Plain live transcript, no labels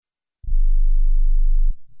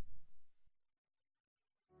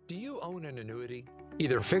Do you own an annuity,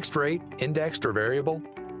 either fixed rate, indexed, or variable?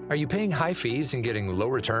 Are you paying high fees and getting low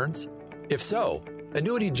returns? If so,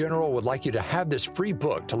 Annuity General would like you to have this free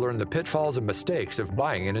book to learn the pitfalls and mistakes of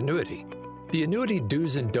buying an annuity. The Annuity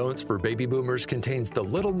Do's and Don'ts for Baby Boomers contains the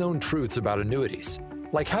little-known truths about annuities,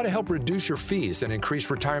 like how to help reduce your fees and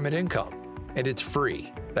increase retirement income. And it's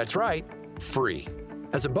free. That's right, free.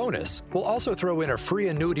 As a bonus, we'll also throw in a free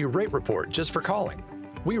annuity rate report just for calling.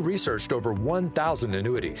 We researched over 1,000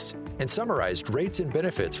 annuities and summarized rates and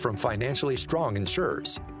benefits from financially strong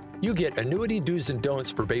insurers. You get Annuity Do's and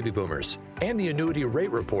Don'ts for Baby Boomers and the Annuity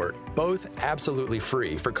Rate Report, both absolutely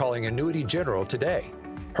free for calling Annuity General today.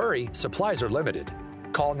 Hurry, supplies are limited.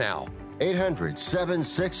 Call now.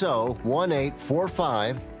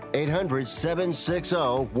 800-760-1845.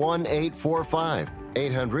 800-760-1845.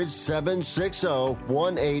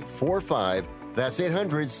 800-760-1845. That's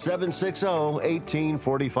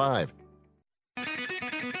 800-760-1845.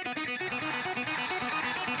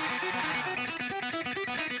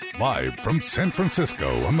 Live from San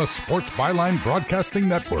Francisco on the Sports Byline Broadcasting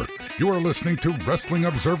Network, you are listening to Wrestling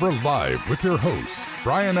Observer Live with your hosts,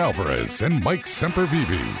 Bryan Alvarez and Mike Sempervive.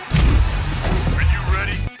 Are you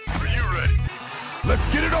ready? Are you ready? Let's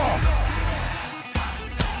get it on!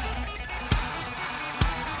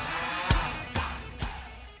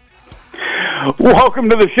 Welcome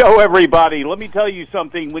to the show, everybody. Let me tell you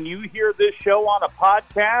something. When you hear this show on a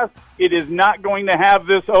podcast, it is not going to have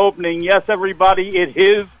this opening. Yes, everybody, it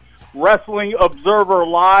is Wrestling Observer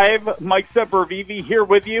Live. Mike Sempervive here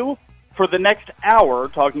with you for the next hour,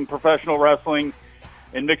 talking professional wrestling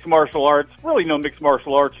and mixed martial arts. Really no mixed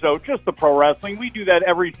martial arts, though, just the pro wrestling. We do that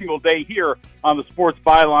every single day here on the Sports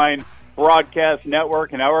Byline Broadcast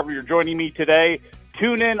Network. And however you're joining me today,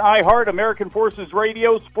 tune in, iHeart, American Forces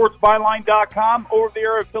Radio, SportsByline.com,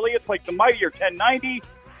 over-the-air affiliates like the Mightier 1090,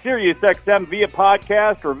 Sirius XM via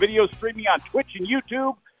podcast, or video streaming on Twitch and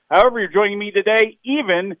YouTube. However you're joining me today,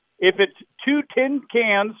 even if it's two tin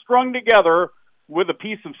cans strung together with a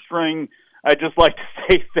piece of string, I'd just like to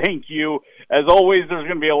say thank you. As always, there's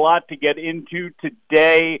going to be a lot to get into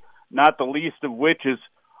today, not the least of which is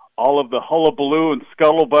all of the hullabaloo and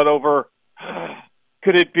scuttlebutt over,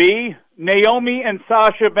 could it be Naomi and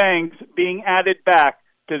Sasha Banks being added back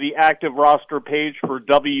to the active roster page for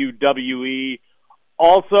WWE?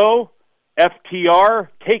 Also, FTR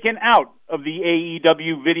taken out of the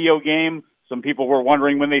AEW video game. Some people were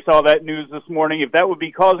wondering when they saw that news this morning if that would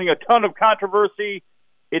be causing a ton of controversy.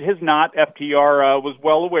 It has not. FTR was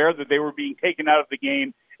well aware that they were being taken out of the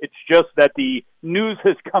game. It's just that the news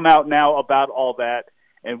has come out now about all that,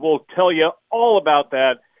 and we'll tell you all about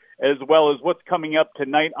that, as well as what's coming up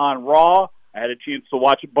tonight on Raw. I had a chance to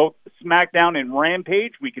watch both SmackDown and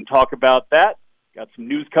Rampage. We can talk about that. Got some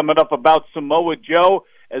news coming up about Samoa Joe,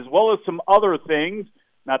 as well as some other things,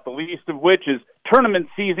 not the least of which is tournament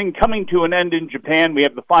season coming to an end in Japan. We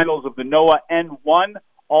have the finals of the NOAH N1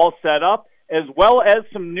 all set up, as well as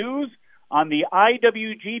some news on the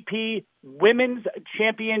IWGP Women's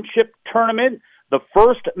Championship Tournament. The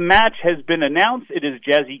first match has been announced. It is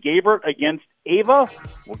Jazzy Gabert against Ava.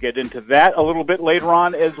 We'll get into that a little bit later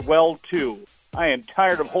on as well, too. I am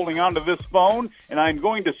tired of holding on to this phone, and I'm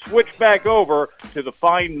going to switch back over to the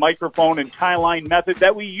fine microphone and tie line method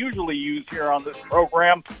that we usually use here on this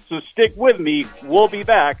program. So stick with me. We'll be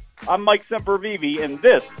back. I'm Mike Sempervive, and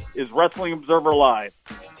this is Wrestling Observer Live.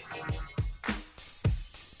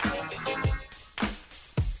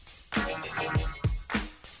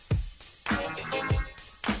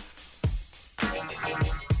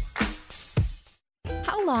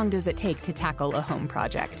 How long does it take to tackle a home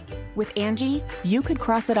project? With Angie, you could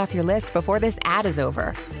cross it off your list before this ad is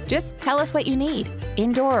over. Just tell us what you need,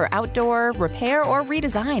 indoor or outdoor, repair or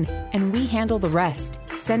redesign, and we handle the rest,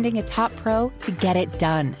 sending a top pro to get it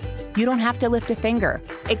done. You don't have to lift a finger,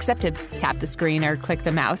 except to tap the screen or click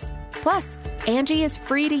the mouse. Plus, Angie is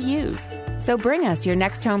free to use. So bring us your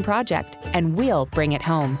next home project, and we'll bring it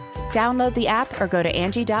home. Download the app or go to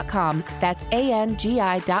Angie.com. That's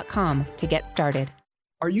ANGI.com to get started.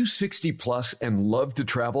 Are you 60 plus and love to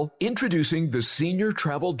travel? Introducing the Senior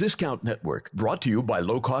Travel Discount Network, brought to you by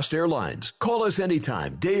Low Cost Airlines. Call us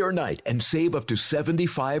anytime, day or night, and save up to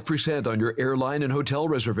 75% on your airline and hotel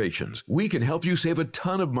reservations. We can help you save a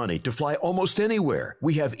ton of money to fly almost anywhere.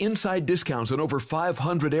 We have inside discounts on over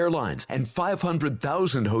 500 airlines and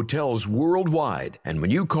 500,000 hotels worldwide. And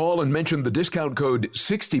when you call and mention the discount code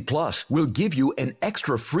 60 plus, we'll give you an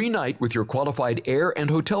extra free night with your qualified air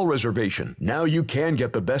and hotel reservation. Now you can get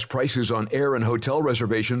get the best prices on air and hotel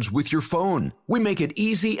reservations with your phone. We make it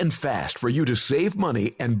easy and fast for you to save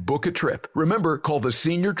money and book a trip. Remember, call the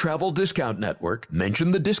Senior Travel Discount Network,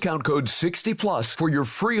 mention the discount code 60+ for your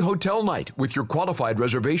free hotel night with your qualified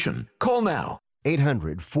reservation. Call now.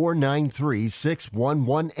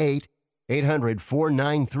 800-493-6118.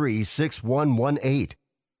 800-493-6118.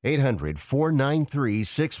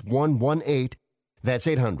 800-493-6118. That's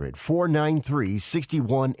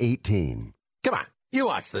 800-493-6118. Come on, you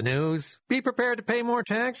watch the news. Be prepared to pay more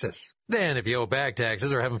taxes. Then if you owe back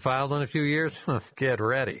taxes or haven't filed in a few years, get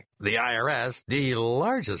ready. The IRS, the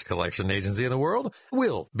largest collection agency in the world,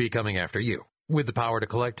 will be coming after you with the power to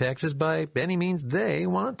collect taxes by any means they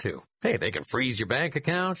want to. Hey, they can freeze your bank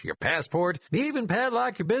account, your passport, even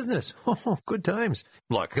padlock your business. Oh, good times.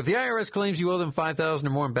 Look, if the IRS claims you owe them $5,000 or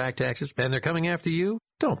more in back taxes and they're coming after you,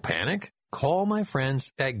 don't panic. Call my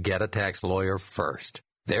friends at Get a Tax Lawyer first.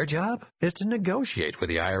 Their job is to negotiate with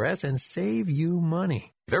the IRS and save you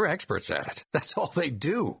money. They're experts at it. That's all they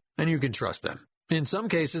do, and you can trust them. In some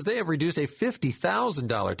cases, they have reduced a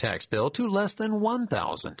 $50,000 tax bill to less than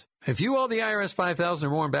 $1,000. If you owe the IRS $5,000 or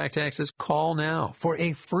more in back taxes, call now for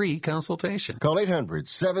a free consultation. Call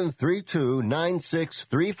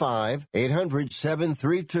 800-732-9635.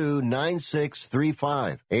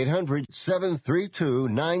 800-732-9635.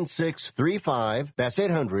 800-732-9635. That's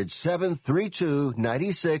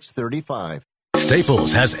 800-732-9635.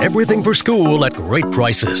 Staples has everything for school at great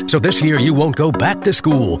prices. So this year you won't go back to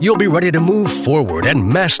school. You'll be ready to move forward and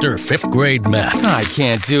master 5th grade math. I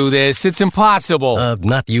can't do this. It's impossible.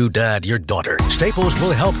 Not you, Dad, your daughter. Staples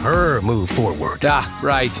will help her move forward.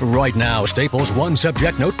 Right. Right now, Staples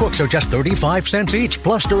one-subject notebooks are just 35 cents each.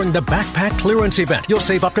 Plus, during the backpack clearance event, you'll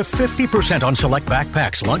save up to 50% on select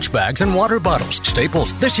backpacks, lunch bags, and water bottles.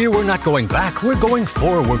 Staples, this year we're not going back. We're going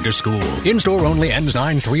forward to school. In-store only, ends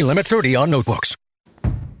 9/3, limit 30 on notebooks.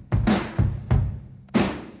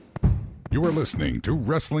 You are listening to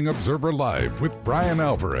Wrestling Observer Live with Bryan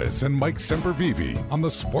Alvarez and Mike Sempervive on the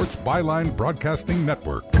Sports Byline Broadcasting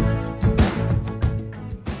Network.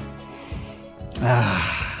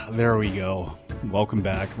 There we go. Welcome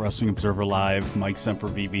back. Wrestling Observer Live. Mike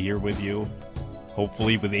Sempervive here with you.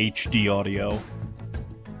 Hopefully with HD audio.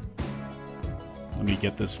 Let me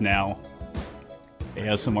get this now.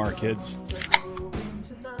 ASMR, kids.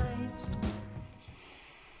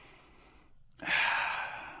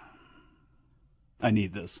 I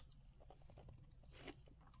need this.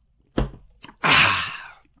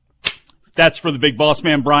 That's for the big boss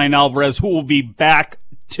man, Bryan Alvarez, who will be back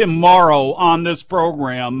tomorrow on this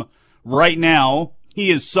program. Right now,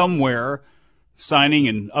 he is somewhere signing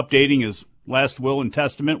and updating his last will and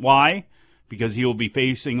testament. Why? Because he will be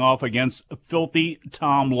facing off against Filthy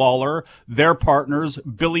Tom Lawler, their partners,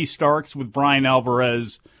 Billy Starks with Bryan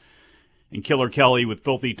Alvarez and Killer Kelly with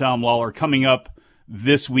Filthy Tom Lawler, coming up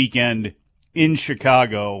this weekend in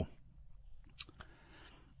Chicago.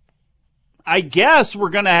 I guess we're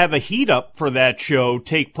going to have a heat up for that show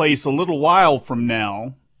take place a little while from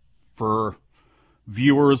now for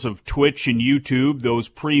viewers of Twitch and YouTube, those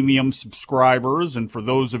premium subscribers, and for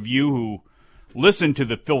those of you who listen to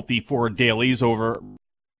the Filthy Four dailies over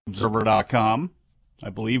Observer.com. I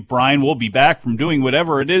believe Bryan will be back from doing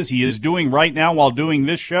whatever it is he is doing right now while doing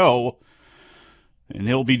this show. And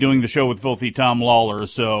he'll be doing the show with Filthy Tom Lawler.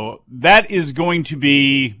 So that is going to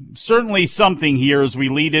be certainly something here as we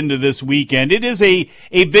lead into this weekend. It is a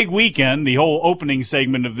big weekend. The whole opening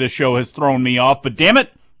segment of this show has thrown me off. But damn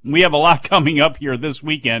it, we have a lot coming up here this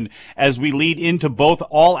weekend as we lead into both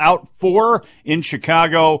All Out 4 in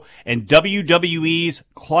Chicago and WWE's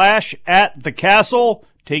Clash at the Castle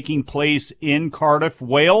taking place in Cardiff,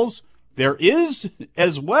 Wales. There is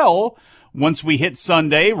as well, once we hit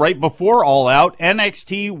Sunday, right before All Out,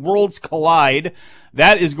 NXT Worlds Collide.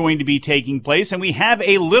 That is going to be taking place, and we have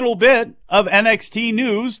a little bit of NXT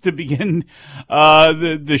news to begin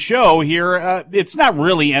the show here. It's not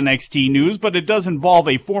really NXT news, but it does involve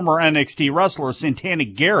a former NXT wrestler, Santana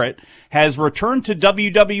Garrett, has returned to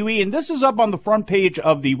WWE, and this is up on the front page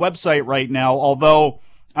of the website right now, although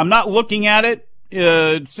I'm not looking at it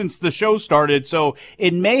since the show started, so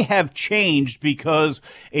it may have changed because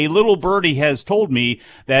a little birdie has told me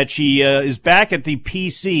that she is back at the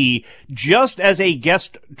PC just as a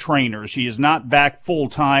guest trainer. She is not back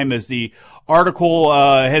full-time as the article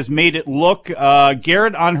has made it look.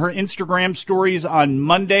 Garrett on her Instagram stories on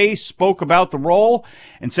Monday spoke about the role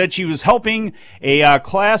and said she was helping a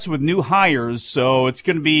class with new hires. So it's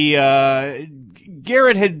going to be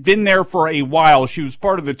Garrett had been there for a while. She was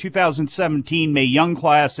part of the 2017 Mae Young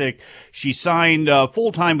Classic. She signed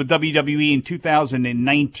full-time with WWE in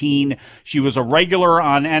 2019. She was a regular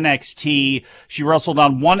on NXT. She wrestled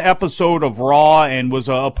on one episode of Raw and was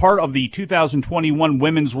a part of the 2021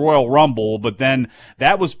 Women's Royal Rumble, but then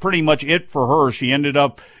that was pretty much it for her. She ended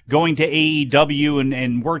up going to AEW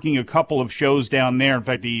and working a couple of shows down there. In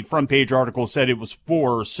fact, the front page article said it was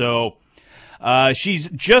 4, so she's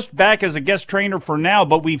just back as a guest trainer for now,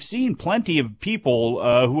 but we've seen plenty of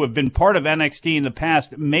people who have been part of NXT in the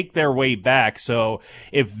past make their way back. So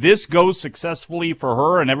if this goes successfully for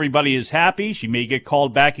her and everybody is happy, she may get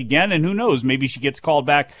called back again, and who knows, maybe she gets called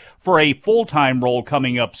back for a full-time role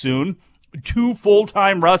coming up soon. 2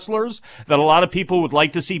 full-time wrestlers that a lot of people would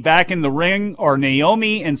like to see back in the ring are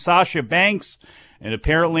Naomi and Sasha Banks. And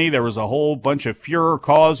apparently there was a whole bunch of furor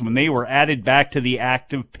caused when they were added back to the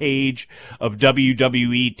active page of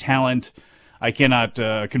WWE talent. I cannot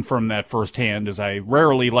confirm that firsthand, as I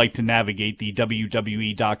rarely like to navigate the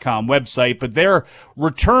WWE.com website, but their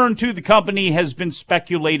return to the company has been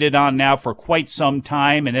speculated on now for quite some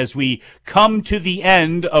time, and as we come to the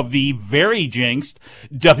end of the very jinxed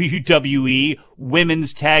WWE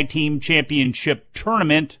Women's Tag Team Championship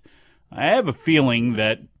Tournament, I have a feeling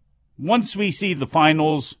that once we see the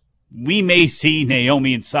finals, we may see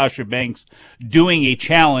Naomi and Sasha Banks doing a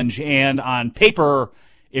challenge, and on paper,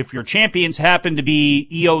 if your champions happen to be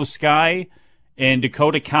Io Sky and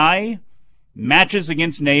Dakota Kai, matches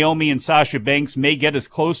against Naomi and Sasha Banks may get as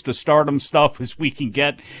close to Stardom stuff as we can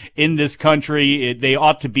get in this country. They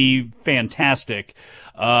ought to be fantastic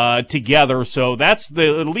together. So that's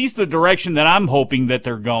at least the direction that I'm hoping that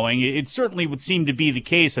they're going. It certainly would seem to be the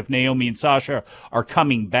case if Naomi and Sasha are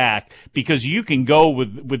coming back, because you can go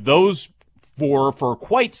with those for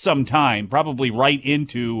quite some time, probably right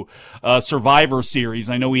into Survivor Series.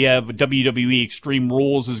 I know we have WWE Extreme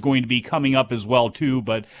Rules is going to be coming up as well too,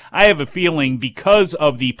 but I have a feeling because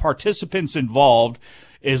of the participants involved,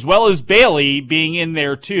 as well as Bayley being in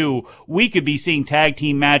there too, we could be seeing tag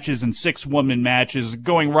team matches and 6-woman matches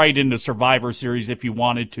going right into Survivor Series if you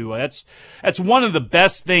wanted to. That's one of the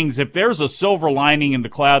best things. If there's a silver lining in the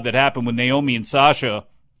cloud that happened with Naomi and Sasha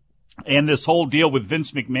and this whole deal with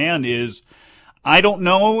Vince McMahon is, I don't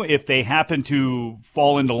know if they happen to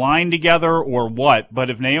fall into line together or what, but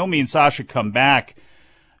if Naomi and Sasha come back,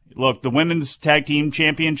 look, the Women's Tag Team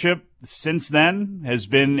Championship since then has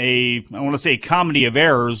been I want to say comedy of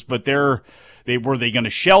errors, but were they going to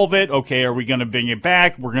shelve it? Okay, are we going to bring it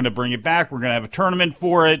back? We're going to bring it back. We're going to have a tournament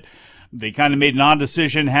for it. They kind of made an odd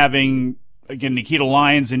decision having, again, Nikita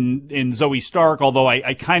Lyons and Zoe Stark, although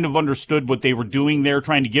I kind of understood what they were doing there,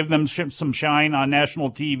 trying to give them some shine on national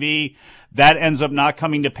TV. That ends up not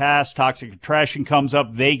coming to pass. Toxic Attraction comes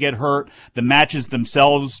up. They get hurt. The matches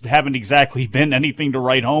themselves haven't exactly been anything to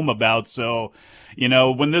write home about. So,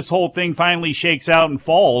 when this whole thing finally shakes out and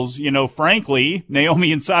falls, frankly,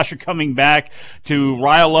 Naomi and Sasha coming back to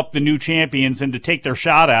rile up the new champions and to take their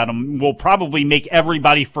shot at them will probably make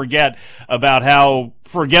everybody forget about how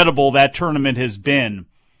forgettable that tournament has been.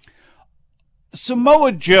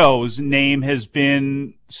 Samoa Joe's name has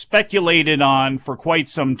been speculated on for quite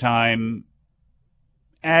some time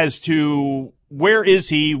as to where is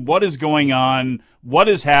he, what is going on, what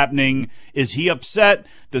is happening, is he upset,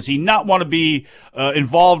 does he not want to be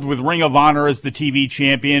involved with Ring of Honor as the TV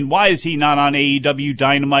champion, why is he not on AEW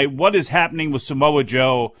Dynamite, what is happening with Samoa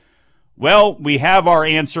Joe? Well, we have our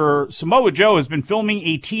answer. Samoa Joe has been filming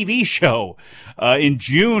a TV show. In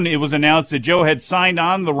June, it was announced that Joe had signed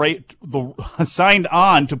on to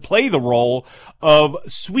play the role of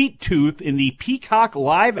Sweet Tooth in the Peacock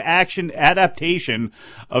live-action adaptation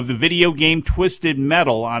of the video game Twisted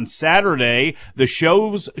Metal. On Saturday, the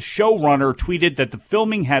show's showrunner tweeted that the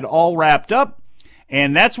filming had all wrapped up,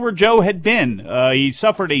 and that's where Joe had been. He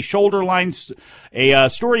suffered a storyline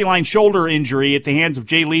shoulder injury at the hands of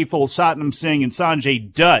Jay Lethal, Satnam Singh, and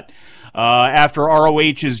Sanjay Dutt after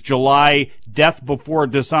ROH's July Death Before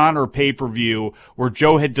Dishonor pay-per-view, where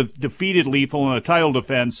Joe had defeated Lethal in a title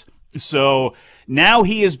defense. So now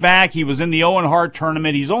he is back. He was in the Owen Hart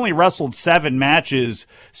tournament. He's only wrestled 7 matches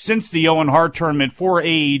since the Owen Hart tournament for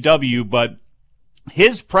AEW, but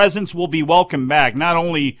his presence will be welcome back, not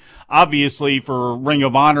only obviously for Ring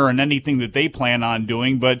of Honor and anything that they plan on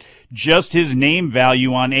doing, but just his name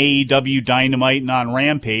value on AEW Dynamite and on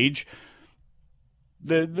Rampage.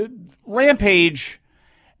 The Rampage,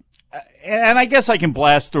 and I guess I can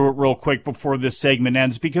blast through it real quick before this segment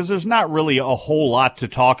ends because there's not really a whole lot to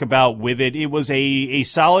talk about with it. It was a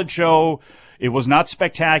solid show. It was not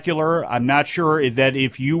spectacular. I'm not sure that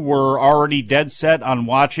if you were already dead set on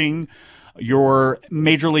watching your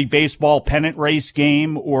Major League Baseball pennant race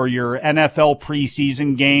game or your NFL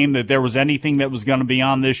preseason game, that there was anything that was going to be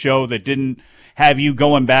on this show that didn't have you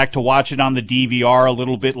going back to watch it on the DVR a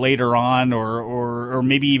little bit later on, or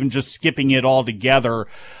maybe even just skipping it altogether.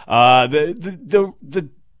 I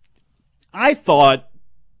thought,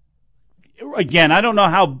 again, I don't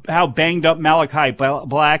know how banged up Malachi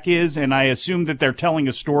Black is, and I assume that they're telling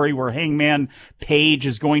a story where Hangman Page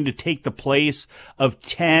is going to take the place of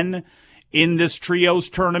 10 in this trios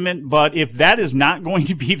tournament. But if that is not going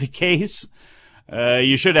to be the case,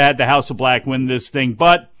 you should have had the House of Black win this thing.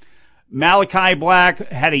 But Malachi Black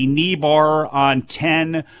had a knee bar on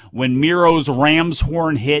 10 when Miro's Ram's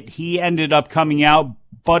horn hit. He ended up coming out.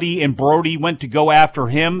 Buddy and Brody went to go after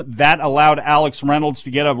him. That allowed Alex Reynolds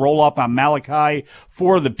to get a roll-up on Malachi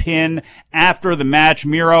for the pin. After the match,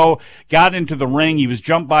 Miro got into the ring. He was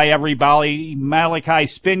jumped by everybody. Malachi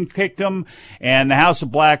spin kicked him, and the House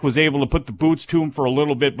of Black was able to put the boots to him for a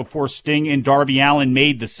little bit before Sting and Darby Allin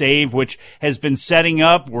made the save, which has been setting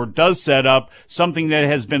up, or does set up, something that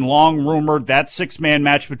has been long rumored, that six-man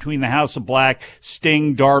match between the House of Black,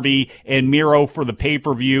 Sting, Darby, and Miro for the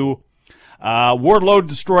pay-per-view. Wardlow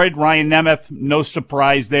destroyed Ryan Nemeth. No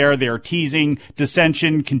surprise there. They're teasing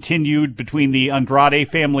dissension continued between the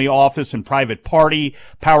Andrade family office and private party.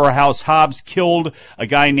 Powerhouse Hobbs killed a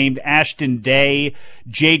guy named Ashton Day.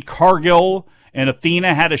 Jade Cargill and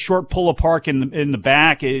Athena had a short pull apart in the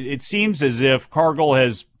back. It seems as if Cargill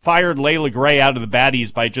has fired Layla Gray out of the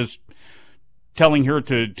baddies by just telling her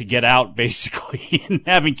to get out, basically, and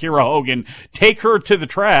having Kira Hogan take her to the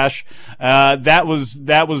trash. That was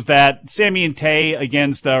that. Sammy and Ty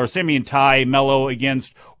Mello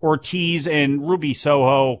against Ortiz and Ruby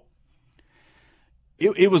Soho.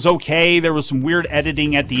 It was okay. There was some weird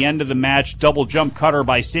editing at the end of the match. Double jump cutter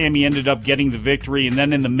by Sammy ended up getting the victory. And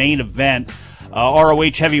then in the main event,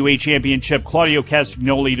 ROH Heavyweight Championship, Claudio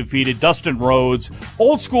Castagnoli defeated Dustin Rhodes.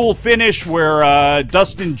 Old school finish where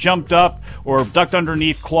Dustin jumped up or ducked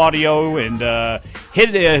underneath Claudio and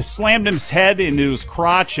slammed his head into his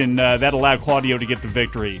crotch, and that allowed Claudio to get the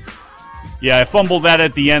victory. Yeah, I fumbled that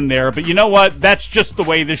at the end there, but you know what? That's just the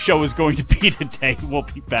way this show is going to be today. We'll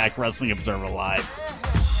be back. Wrestling Observer Live.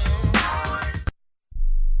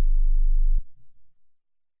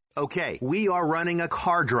 Okay, we are running a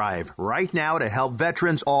car drive right now to help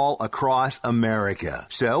veterans all across America.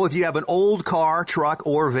 So if you have an old car, truck,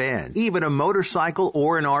 or van, even a motorcycle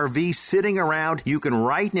or an RV sitting around, you can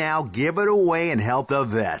right now give it away and help the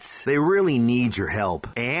vets. They really need your help.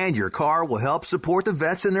 And your car will help support the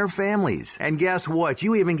vets and their families. And guess what?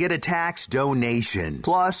 You even get a tax donation.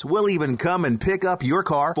 Plus, we'll even come and pick up your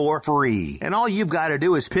car for free. And all you've got to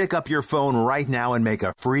do is pick up your phone right now and make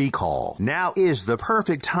a free call. Now is the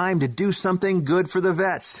perfect time to do something good for the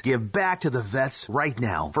vets. Give back to the vets right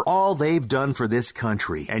now for all they've done for this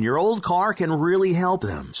country. And your old car can really help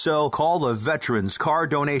them. So call the Veterans Car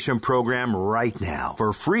Donation Program right now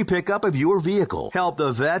for free pickup of your vehicle. Help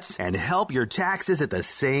the vets and help your taxes at the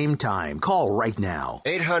same time. Call right now.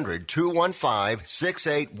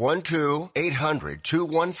 800-215-6812.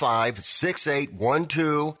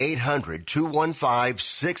 800-215-6812.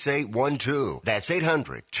 800-215-6812. That's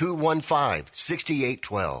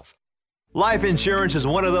 800-215-6812. Life insurance is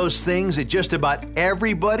one of those things that just about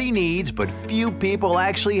everybody needs, but few people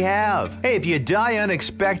actually have. Hey, if you die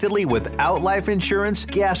unexpectedly without life insurance,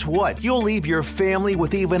 guess what? You'll leave your family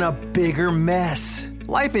with even a bigger mess.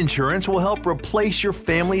 Life insurance will help replace your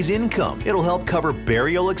family's income. It'll help cover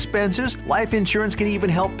burial expenses. Life insurance can even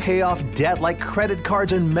help pay off debt like credit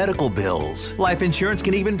cards and medical bills. Life insurance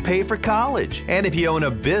can even pay for college. And if you own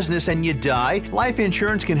a business and you die, life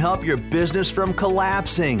insurance can help your business from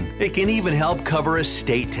collapsing. It can even help cover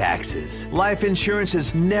estate taxes. Life insurance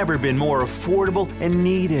has never been more affordable and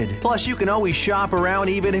needed. Plus, you can always shop around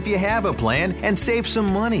even if you have a plan and save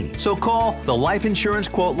some money. So call the Life Insurance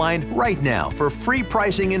Quote Line right now for free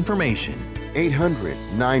pricing information.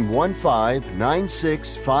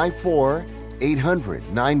 800-915-9654.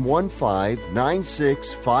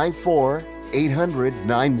 800-915-9654.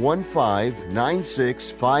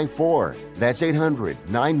 800-915-9654. That's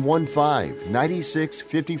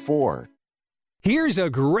 800-915-9654. Here's a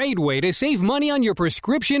great way to save money on your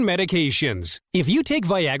prescription medications. If you take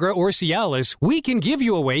Viagra or Cialis, we can give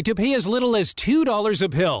you a way to pay as little as $2 a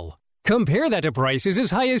pill. Compare that to prices as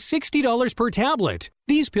high as $60 per tablet.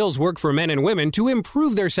 These pills work for men and women to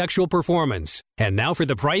improve their sexual performance. And now for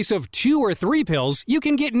the price of 2 or 3 pills, you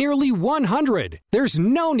can get nearly 100. There's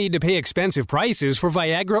no need to pay expensive prices for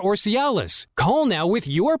Viagra or Cialis. Call now with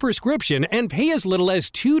your prescription and pay as little as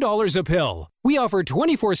 $2 a pill. We offer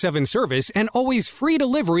 24/7 service and always free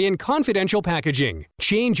delivery and confidential packaging.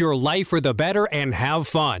 Change your life for the better and have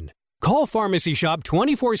fun. Call Pharmacy Shop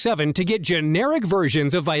 24/7 to get generic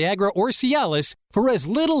versions of Viagra or Cialis for as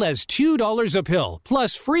little as $2 a pill,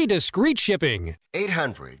 plus free discreet shipping.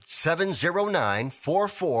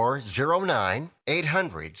 800-709-4409.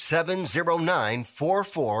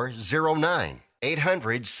 800-709-4409.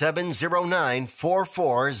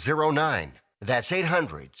 800-709-4409. That's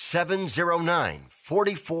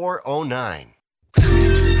 800-709-4409.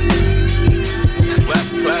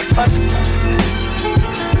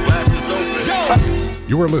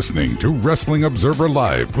 You are listening to Wrestling Observer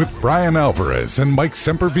Live with Bryan Alvarez and Mike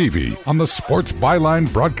Sempervive on the Sports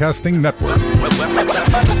Byline Broadcasting Network.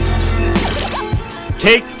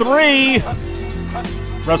 Take 3.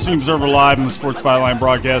 Wrestling Observer Live on the Sports Byline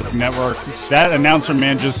Broadcasting Network. That announcer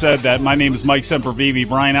man just said that my name is Mike Sempervive.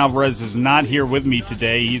 Bryan Alvarez is not here with me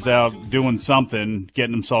today. He's out doing something,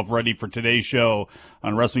 getting himself ready for today's show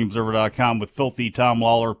on WrestlingObserver.com with Filthy Tom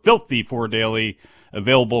Lawler. Filthy 4 Daily,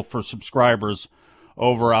 available for subscribers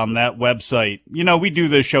over on that website. You know, we do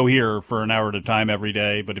this show here for an hour at a time every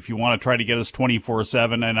day, but if you want to try to get us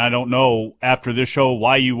 24/7, and I don't know after this show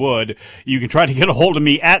why you would, you can try to get a hold of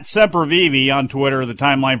me at Sempervive on Twitter. The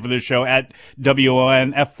timeline for this show at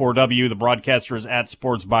WONF4W. The broadcaster is at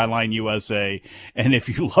Sports Byline USA. And if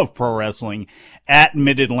you love pro wrestling, at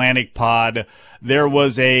Mid-Atlantic Pod. There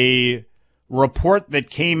was a report that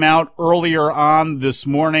came out earlier on this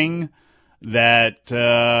morning that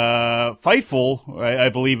Fightful, I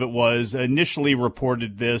believe it was, initially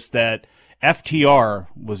reported this, that FTR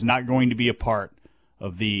was not going to be a part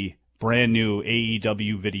of the brand new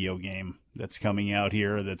AEW video game that's coming out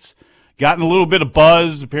here, that's gotten a little bit of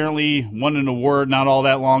buzz, apparently won an award not all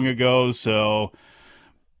that long ago, so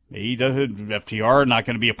AEW, FTR not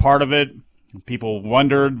going to be a part of it. People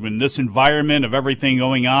wondered, in this environment of everything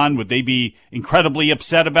going on, would they be incredibly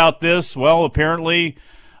upset about this? Well, apparently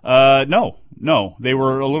no. They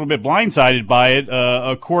were a little bit blindsided by it,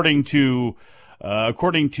 according to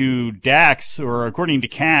Dax, or according to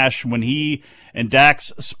Cash, when he and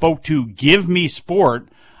Dax spoke to Give Me Sport.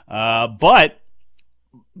 But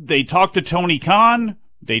they talked to Tony Khan.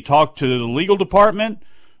 They talked to the legal department.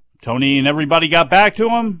 Tony and everybody got back to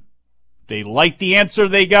him. They liked the answer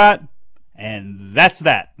they got, and that's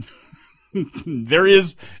that. There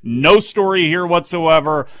is no story here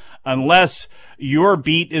whatsoever, unless your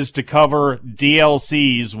beat is to cover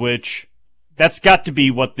DLCs, which that's got to be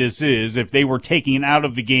what this is. If they were taken out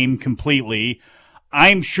of the game completely,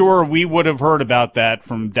 I'm sure we would have heard about that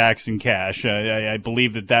from Dax and Cash. I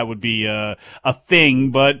believe that would be a thing,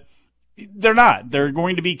 but they're not. They're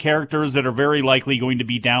going to be characters that are very likely going to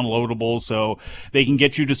be downloadable, so they can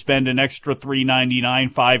get you to spend an extra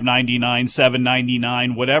 $3.99, $5.99,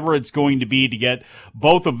 $7.99, whatever it's going to be to get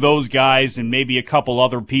both of those guys and maybe a couple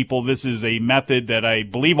other people. This is a method that I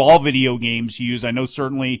believe all video games use. I know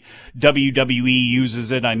certainly WWE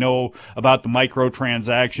uses it. I know about the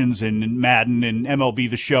microtransactions in Madden and MLB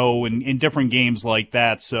The Show and in different games like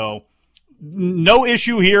that, so no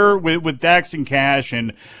issue here with Dax and Cash,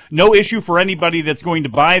 and no issue for anybody that's going to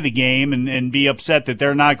buy the game and be upset that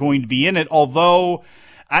they're not going to be in it. Although,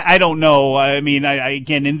 I don't know. I mean,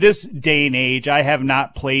 again, in this day and age, I have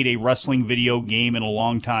not played a wrestling video game in a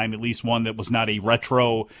long time, at least one that was not a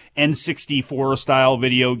retro N64 style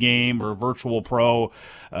video game or Virtual Pro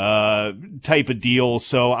type of deal.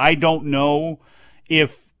 So I don't know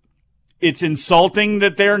if it's insulting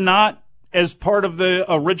that they're not as part of the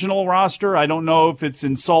original roster. I don't know if it's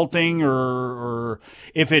insulting or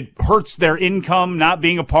if it hurts their income not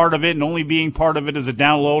being a part of it and only being part of it as a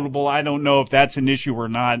downloadable. I don't know if that's an issue or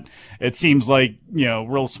not. It seems like,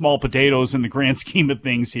 real small potatoes in the grand scheme of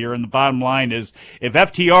things here. And the bottom line is, if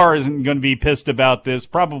FTR isn't going to be pissed about this,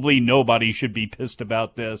 probably nobody should be pissed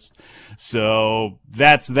about this. So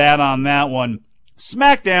that's that on that one.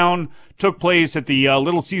 SmackDown took place at the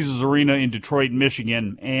Little Caesars Arena in Detroit,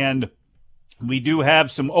 Michigan, and we do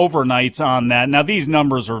have some overnights on that. Now, these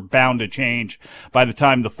numbers are bound to change by the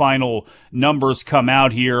time the final numbers come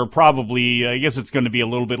out here. Probably, I guess it's going to be a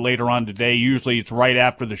little bit later on today. Usually it's right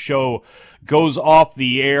after the show goes off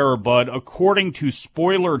the air. But according to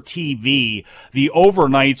Spoiler TV, the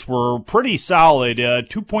overnights were pretty solid.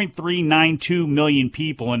 2.392 million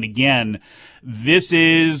people. And again, this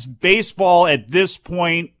is baseball at this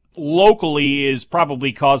point. locally is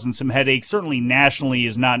probably causing some headaches. Certainly nationally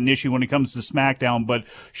is not an issue when it comes to SmackDown, but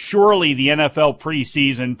surely the NFL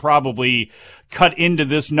preseason probably cut into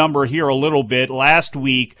this number here a little bit last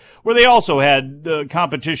week, where they also had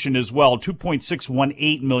competition as well,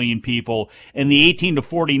 2.618 million people, and the 18 to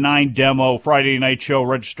 49 demo Friday night show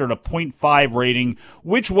registered a 0.5 rating,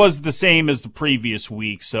 which was the same as the previous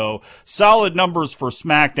week. So solid numbers for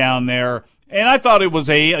SmackDown there. And I thought it was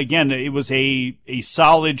a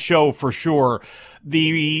solid show for sure.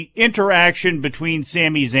 The interaction between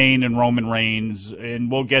Sami Zayn and Roman Reigns,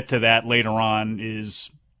 and we'll get to that later on, is,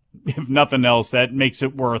 if nothing else, that makes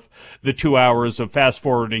it worth the 2 hours of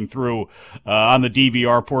fast-forwarding through on the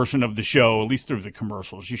DVR portion of the show, at least through the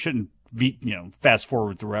commercials. You shouldn't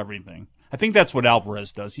fast-forward through everything. I think that's what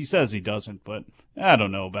Alvarez does. He says he doesn't, but I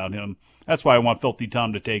don't know about him. That's why I want Filthy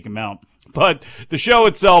Tom to take him out. But the show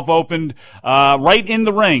itself opened right in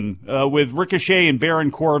the ring with Ricochet and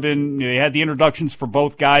Baron Corbin. They had the introductions for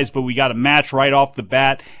both guys, but we got a match right off the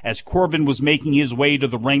bat. As Corbin was making his way to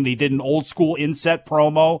the ring, they did an old-school inset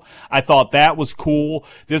promo. I thought that was cool.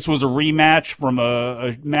 This was a rematch from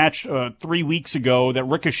a match 3 weeks ago that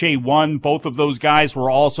Ricochet won. Both of those guys were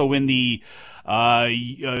also in the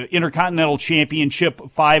Intercontinental Championship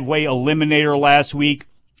 5-way eliminator last week.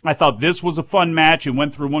 I thought this was a fun match. It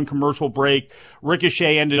went through one commercial break.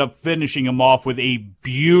 Ricochet ended up finishing him off with a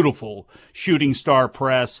beautiful shooting star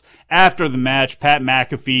press. After the match, Pat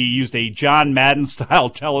McAfee used a John Madden-style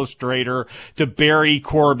telestrator to bury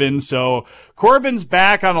Corbin. So Corbin's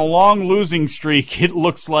back on a long losing streak, it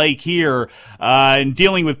looks like here, and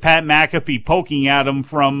dealing with Pat McAfee poking at him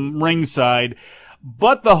from ringside.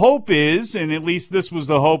 But the hope is, and at least this was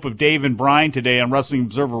the hope of Dave and Bryan today on Wrestling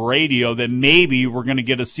Observer Radio, that maybe we're going to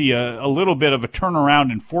get to see a little bit of a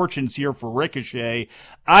turnaround in fortunes here for Ricochet.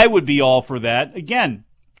 I would be all for that. Again,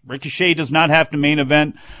 Ricochet does not have to main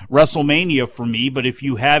event WrestleMania for me, but if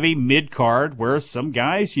you have a mid-card where some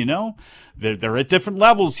guys, they're at different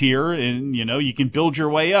levels here, and, you can build your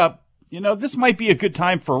way up, this might be a good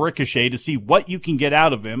time for Ricochet to see what you can get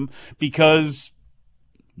out of him, because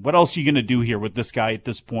what else are you going to do here with this guy at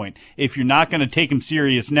this point? If you're not going to take him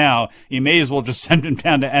serious now, you may as well just send him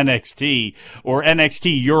down to NXT or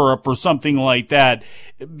NXT Europe or something like that,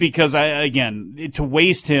 because to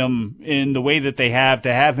waste him in the way that they have,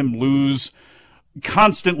 to have him lose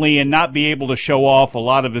constantly and not be able to show off a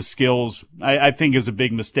lot of his skills, I think is a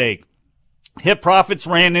big mistake. Hit Profits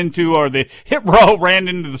the Hit Row ran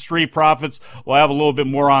into the Street Profits. We'll have a little bit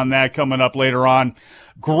more on that coming up later on.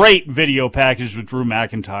 Great video package with Drew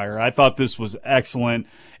McIntyre. I thought this was excellent.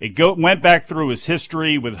 It went back through his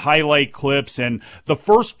history with highlight clips, and the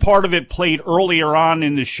first part of it played earlier on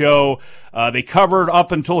in the show. They covered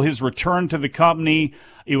up until his return to the company.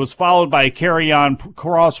 It was followed by a carry-on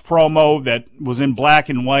cross promo that was in black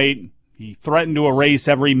and white. He threatened to erase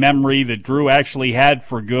every memory that Drew actually had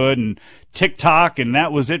for good, and TikTok, and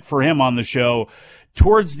that was it for him on the show.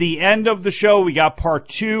 Towards the end of the show, we got part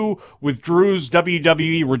 2 with Drew's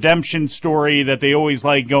WWE redemption story that they always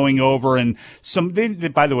like going over. And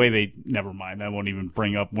by the way, never mind. I won't even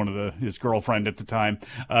bring up his girlfriend at the time.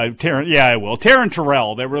 Taryn, yeah, I will. Taryn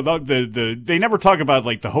Terrell. They were they never talk about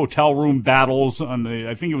like the hotel room battles on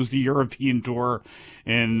I think it was the European tour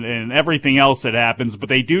and everything else that happens. But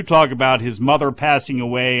they do talk about his mother passing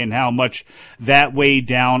away and how much that weighed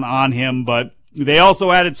down on him. But they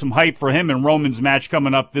also added some hype for him and Roman's match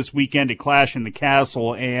coming up this weekend at Clash in the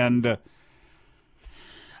Castle, and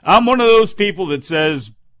I'm one of those people that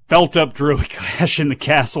says, belt up Drew at Clash in the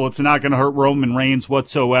Castle. It's not going to hurt Roman Reigns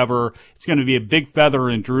whatsoever. It's going to be a big feather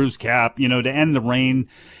in Drew's cap, to end the reign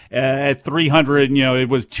at 300. It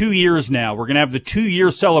was 2 years now. We're going to have the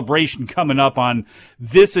 2-year celebration coming up on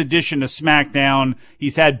this edition of SmackDown.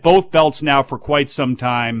 He's had both belts now for quite some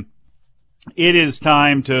time. It is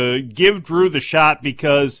time to give Drew the shot,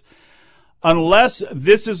 because unless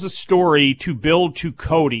this is a story to build to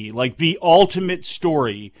Cody, like the ultimate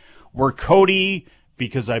story where Cody,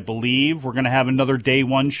 because I believe we're going to have another day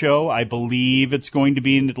one show. I believe it's going to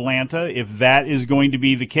be in Atlanta. If that is going to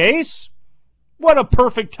be the case, what a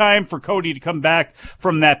perfect time for Cody to come back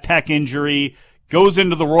from that pec injury, goes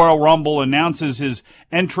into the Royal Rumble, announces his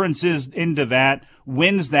entrances into that,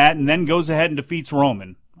 wins that, and then goes ahead and defeats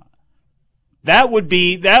Roman. That would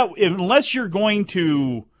be that. Unless you're going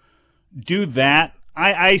to do that,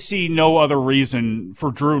 I see no other reason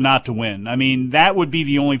for Drew not to win. I mean, that would be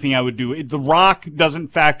the only thing I would do. The Rock doesn't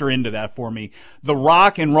factor into that for me. The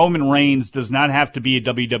Rock and Roman Reigns does not have to be a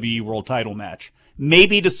WWE World Title match.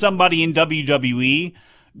 Maybe to somebody in WWE,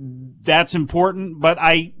 That's important, but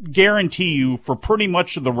I guarantee you for pretty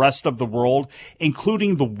much the rest of the world,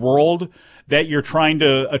 including the world that you're trying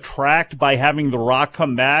to attract by having The Rock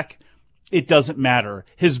come back, it doesn't matter.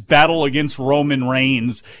 His battle against Roman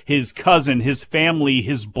Reigns, his cousin, his family,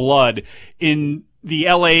 his blood in the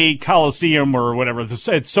LA Coliseum or whatever,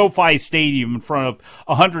 at SoFi Stadium in front of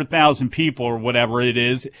 100,000 people or whatever it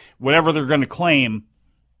is, whatever they're going to claim,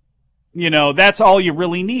 that's all you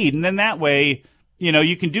really need. And then that way,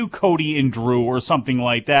 you can do Cody and Drew or something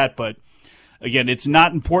like that, but again, it's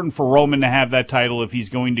not important for Roman to have that title if he's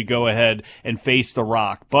going to go ahead and face The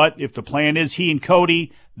Rock. But if the plan is he and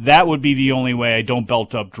Cody, that would be the only way I don't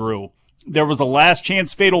belt up Drew. There was a last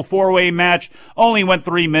chance fatal 4-way match, only went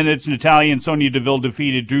 3 minutes. Natalya and Sonya Deville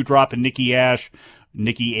defeated Doudrop and Nikki ASH,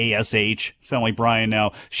 sound like Bryan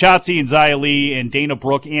now, Shotzi and Xia Li and Dana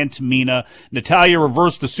Brooke and Tamina. Natalya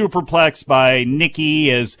reversed the superplex by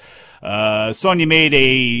Nikki as Sonya made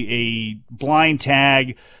a blind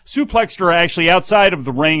tag, suplexed her actually outside of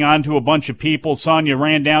the ring onto a bunch of people. Sonya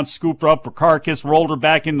ran down, scooped her up for Carcass, rolled her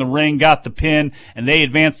back in the ring, got the pin, and they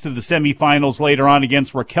advanced to the semifinals later on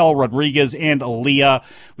against Raquel Rodriguez and Aaliyah.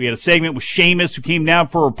 We had a segment with Sheamus, who came down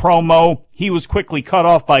for a promo. He was quickly cut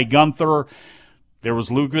off by Gunther. There was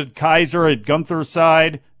Ludwig Kaiser at Gunther's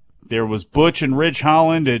side. There was Butch and Ridge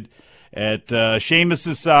Holland at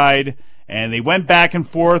Sheamus's side. And they went back and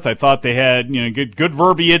forth. I thought they had, good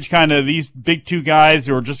verbiage, kind of these big two guys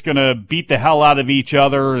who are just going to beat the hell out of each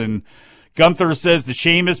other. And Gunther says to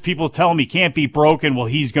Sheamus, people tell him he can't be broken. Well,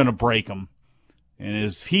 he's going to break him. And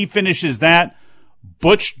as he finishes that,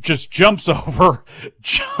 Butch just jumps over,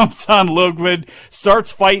 jumps on Ludwig,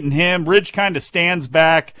 starts fighting him. Ridge kind of stands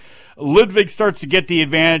back. Ludwig starts to get the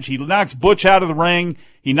advantage. He knocks Butch out of the ring.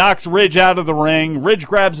 He knocks Ridge out of the ring. Ridge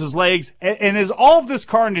grabs his legs. And as all of this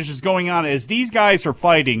carnage is going on, as these guys are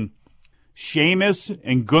fighting, Sheamus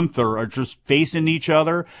and Gunther are just facing each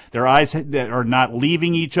other. Their eyes are not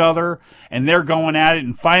leaving each other, and they're going at it.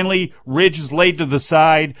 And finally, Ridge is laid to the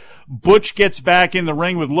side. Butch gets back in the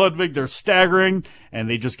ring with Ludwig. They're staggering, and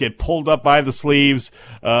they just get pulled up by the sleeves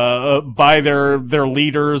by their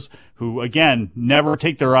leaders, who, again, never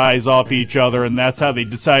take their eyes off each other, and that's how they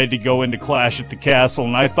decided to go into Clash at the Castle.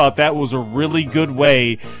 And I thought that was a really good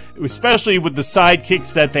way, especially with the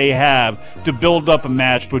sidekicks that they have, to build up a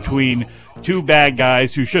match between two bad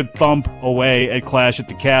guys who should thump away at Clash at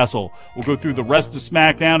the Castle. We'll go through the rest of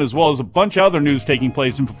SmackDown as well as a bunch of other news taking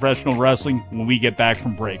place in professional wrestling when we get back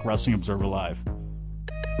from break. Wrestling Observer Live.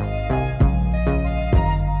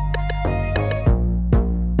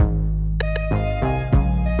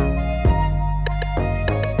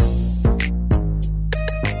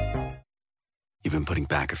 You've been putting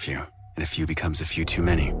back a few, and a few becomes a few too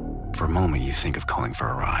many. For a moment, you think of calling for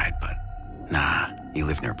a ride, but nah, you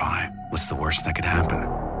live nearby. What's the worst that could happen?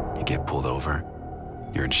 You get pulled over,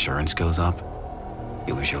 your insurance goes up,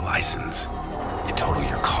 you lose your license, you total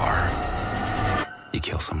your car, you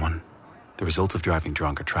kill someone. The results of driving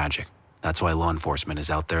drunk are tragic. That's why law enforcement is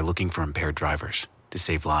out there looking for impaired drivers to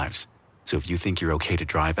save lives. So if you think you're okay to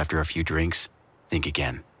drive after a few drinks, think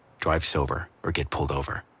again. Drive sober or get pulled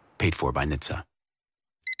over. Paid for by NHTSA.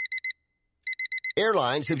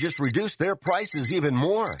 Airlines have just reduced their prices even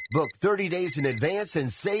more. Book 30 days in advance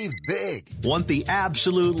and save big. Want the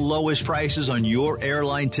absolute lowest prices on your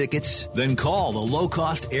airline tickets? Then call the Low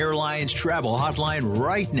Cost Airlines Travel Hotline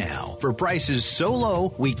right now for prices so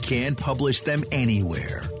low we can't publish them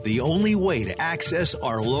anywhere. The only way to access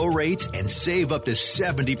our low rates and save up to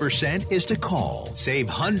 70% is to call. Save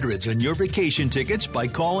hundreds on your vacation tickets by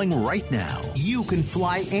calling right now. You can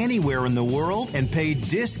fly anywhere in the world and pay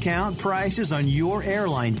discount prices on your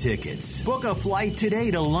airline tickets. Book a flight today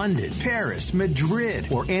to London, Paris,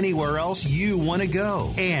 Madrid, or anywhere else you want to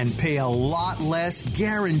go. And pay a lot less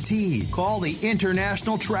guaranteed. Call the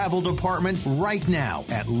International Travel Department right now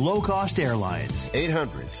at Low Cost Airlines.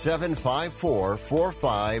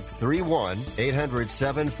 800-754-4531.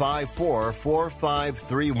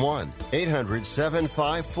 800-754-4531.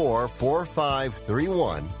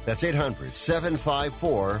 800-754-4531. That's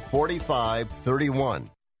 800-754-4531.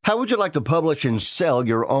 How would you like to publish and sell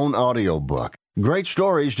your own audiobook? Great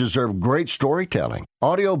stories deserve great storytelling.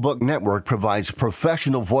 Audiobook Network provides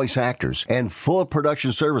professional voice actors and full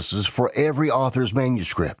production services for every author's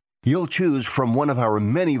manuscript. You'll choose from one of our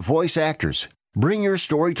many voice actors. Bring your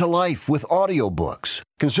story to life with audiobooks.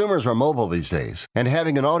 Consumers are mobile these days, and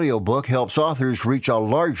having an audiobook helps authors reach a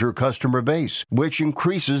larger customer base, which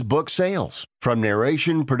increases book sales. From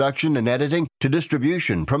narration, production, and editing to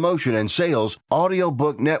distribution, promotion, and sales,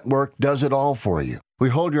 Audiobook Network does it all for you. We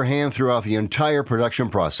hold your hand throughout the entire production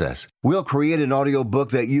process. We'll create an audiobook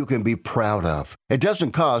that you can be proud of. It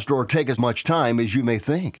doesn't cost or take as much time as you may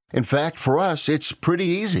think. In fact, for us, it's pretty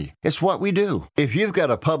easy. It's what we do. If you've got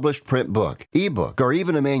a published print book, ebook, or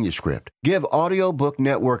even a manuscript, give Audiobook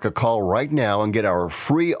Network a call right now and get our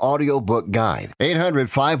free audiobook guide.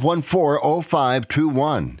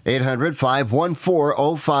 800-514-0521.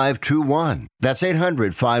 800-514-0521. That's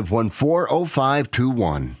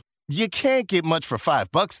 800-514-0521. You can't get much for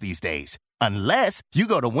 $5 these days, unless you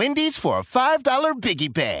go to Wendy's for a $5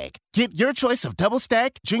 Biggie Bag. Get your choice of double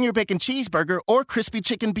stack, junior bacon cheeseburger, or crispy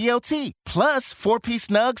chicken BLT, plus 4-piece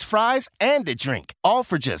nugs, fries, and a drink, all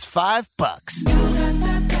for just $5.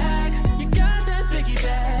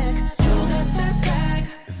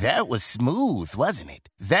 That was smooth, wasn't it?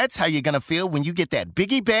 That's how you're going to feel when you get that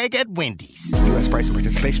Biggie Bag at Wendy's. U.S. price and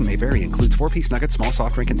participation may vary. Includes 4-piece nuggets, small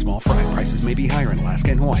soft drink, and small fry. Prices may be higher in Alaska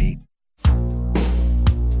and Hawaii.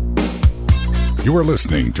 You are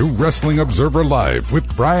listening to Wrestling Observer Live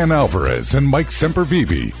with Bryan Alvarez and Mike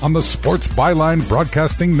Sempervive on the Sports Byline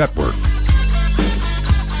Broadcasting Network.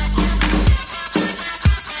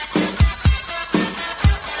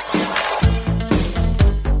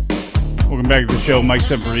 Welcome back to the show. Mike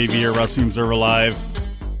Sempervive here, Wrestling Observer Live.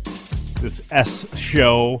 This S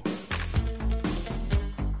show,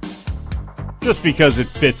 just because it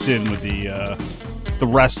fits in with the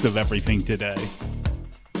rest of everything today.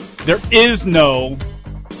 There is no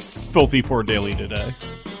Filthy Four Daily today.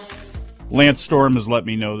 Lance Storm has let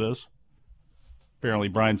me know this. Apparently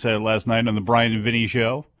Brian said it last night on the Bryan and Vinny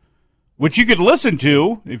show, which you could listen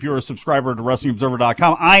to if you're a subscriber to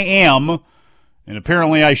WrestlingObserver.com. I am. And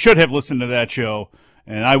apparently I should have listened to that show,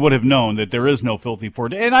 and I would have known that there is no Filthy Four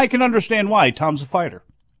Days. And I can understand why. Tom's a fighter.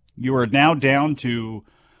 You are now down to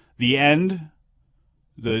the end.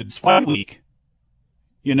 It's fight week.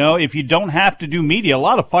 You know, if you don't have to do media, a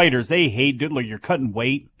lot of fighters, they hate it. Like, you're cutting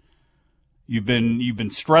weight. You've been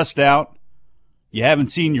stressed out. You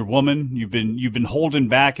haven't seen your woman. You've been holding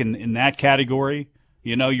back in that category.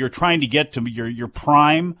 You know, you're trying to get to your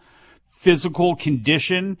prime physical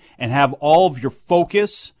condition and have all of your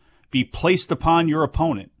focus be placed upon your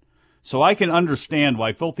opponent. So I can understand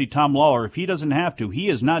why Filthy Tom Lawler, if he doesn't have to, he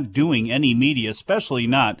is not doing any media, especially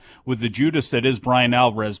not with the Judas that is Bryan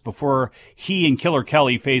Alvarez, before he and Killer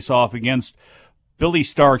Kelly face off against Billy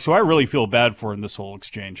Stark. So I really feel bad for in this whole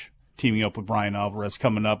exchange, teaming up with Bryan Alvarez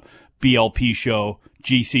coming up. BLP show,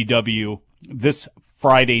 GCW, this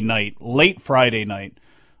Friday night, late Friday night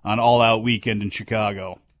on All Out Weekend in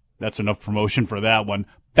Chicago. That's enough promotion for that one.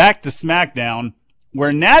 Back to SmackDown,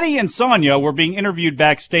 where Natty and Sonya were being interviewed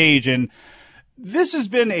backstage, and this has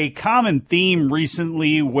been a common theme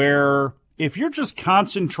recently where if you're just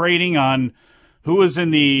concentrating on who is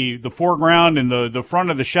in the foreground and the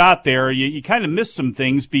front of the shot there, you kind of miss some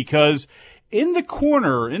things, because in the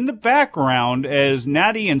corner, in the background, as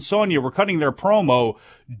Natty and Sonya were cutting their promo,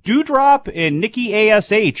 Doudrop and Nikki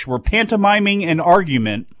ASH were pantomiming an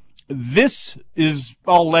argument. This is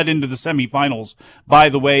all led into the semifinals, by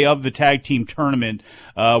the way, of the tag team tournament,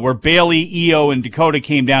 where Bayley, Io, and Dakota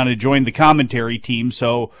came down and joined the commentary team.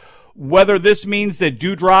 So whether this means that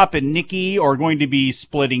Doudrop and Nikki are going to be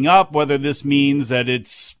splitting up, whether this means that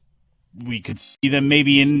we could see them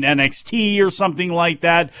maybe in NXT or something like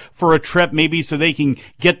that for a trip, maybe so they can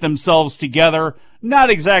get themselves together. Not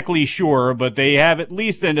exactly sure, but they have at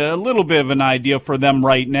least a little bit of an idea for them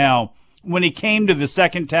right now. When it came to the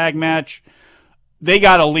second tag match, they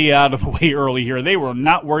got Aaliyah out of the way early here. They were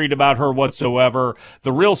not worried about her whatsoever.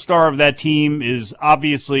 The real star of that team is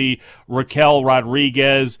obviously Raquel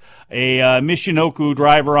Rodriguez, a Michinoku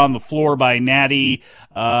driver on the floor by Natty.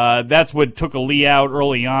 That's what took Aaliyah out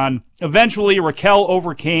early on. Eventually, Raquel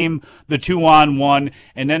overcame the 2-on-1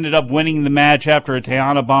 and ended up winning the match after a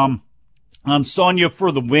Tiana bomb on Sonya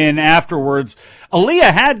for the win. Afterwards,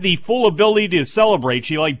 Aaliyah had the full ability to celebrate.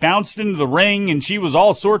 She bounced into the ring and she was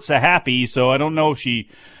all sorts of happy. So I don't know if she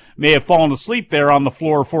may have fallen asleep there on the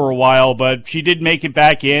floor for a while, but she did make it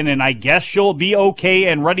back in, and I guess she'll be okay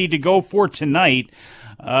and ready to go for tonight.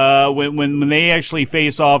 When they actually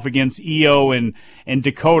face off against Io and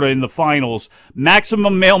Dakota in the finals.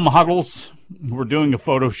 Maximum Male Models, we're doing a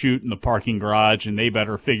photo shoot in the parking garage, and they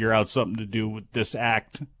better figure out something to do with this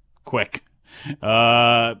act quick.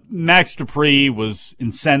 Max Dupree was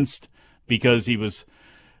incensed because he was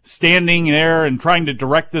standing there and trying to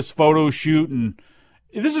direct this photo shoot, and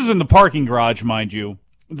this is in the parking garage, mind you.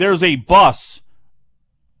 There's a bus,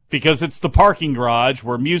 because it's the parking garage,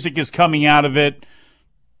 where music is coming out of it.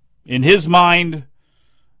 In his mind,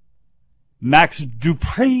 Max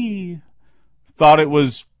Dupree thought it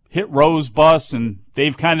was Hit Row's bus, and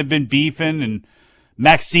they've kind of been beefing, and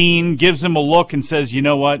Maxine gives him a look and says, you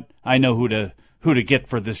know what? I know who to get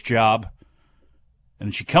for this job.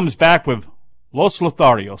 And she comes back with Los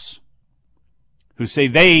Lotharios, who say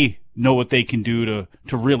they know what they can do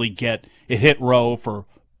to really get a hit row for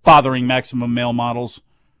bothering Maximum Male Models.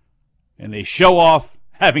 And they show off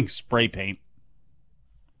having spray paint.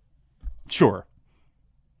 Sure.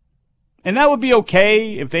 And that would be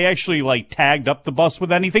okay if they actually, tagged up the bus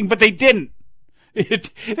with anything, but they didn't.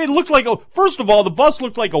 It looked like first of all, the bus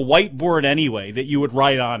looked like a whiteboard anyway that you would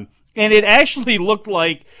write on. And it actually looked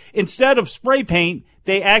like, instead of spray paint,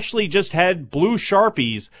 they actually just had blue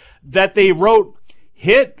Sharpies that they wrote,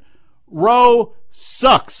 hit row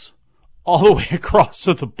sucks, all the way across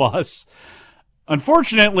of the bus.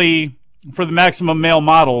 Unfortunately, for the Maximum Male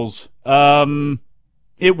Models,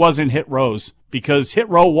 it wasn't Hit Row's, because Hit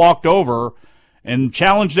Row walked over and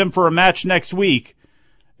challenged them for a match next week.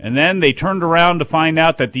 And then they turned around to find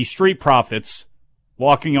out that the Street Profits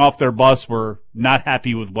walking off their bus were not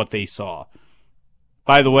happy with what they saw.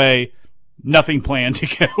 By the way, nothing planned to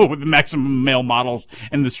go with the Maximum Male Models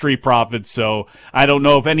and the Street Profits, so I don't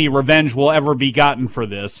know if any revenge will ever be gotten for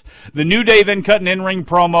this. The New Day then cut an in-ring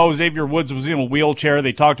promo. Xavier Woods was in a wheelchair.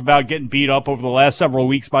 They talked about getting beat up over the last several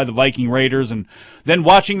weeks by the Viking Raiders and then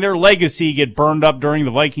watching their legacy get burned up during the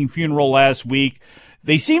Viking funeral last week.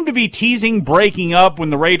 They seemed to be teasing breaking up when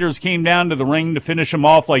the Raiders came down to the ring to finish them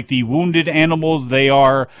off like the wounded animals they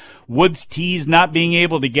are. Woods teased not being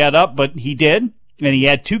able to get up, but he did. And he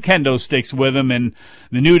had 2 kendo sticks with him, and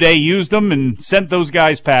the New Day used them and sent those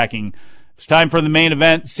guys packing. It's time for the main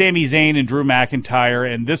event, Sami Zayn and Drew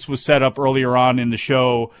McIntyre, and this was set up earlier on in the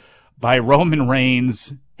show by Roman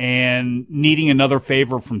Reigns and needing another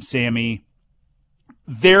favor from Sami.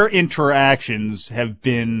 Their interactions have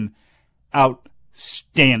been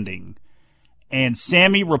outstanding. And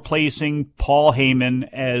Sami replacing Paul Heyman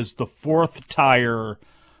as the 4th tire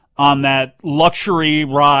on that luxury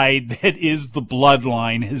ride that is the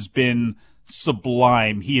Bloodline has been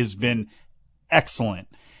sublime. He has been excellent.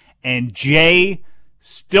 And Jay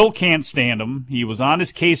still can't stand him. He was on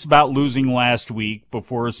his case about losing last week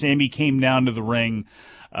before Sami came down to the ring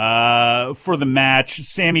for the match.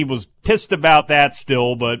 Sami was pissed about that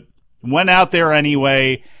still, but went out there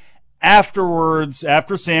anyway. Afterwards,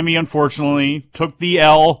 after Sami unfortunately took the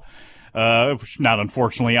L, not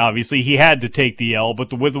unfortunately, obviously, he had to take the L,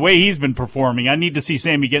 but with the way he's been performing, I need to see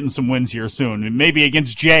Sami getting some wins here soon. Maybe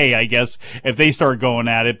against Jay, I guess, if they start going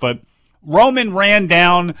at it. But Roman ran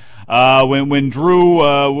down when Drew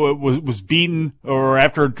was beaten, or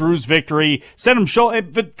after Drew's victory, sent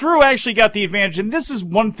him but Drew actually got the advantage. And this is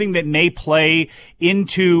one thing that may play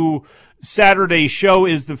into Saturday's show,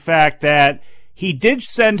 is the fact that he did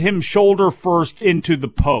send him shoulder first into the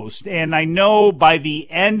post. And I know by the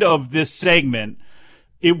end of this segment,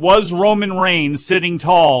 it was Roman Reigns sitting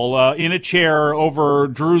tall in a chair over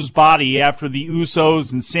Drew's body after the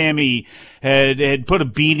Usos and Sami had put a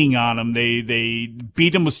beating on him. They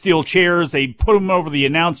beat him with steel chairs. They put him over the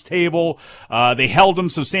announce table. They held him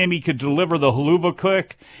so Sami could deliver the haluva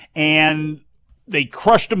kick. And they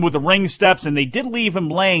crushed him with the ring steps. And they did leave him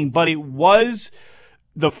laying, but it was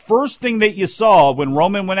the first thing that you saw when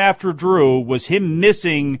Roman went after Drew was him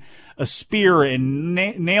missing a spear and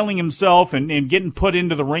nailing himself and getting put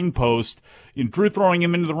into the ring post, and Drew throwing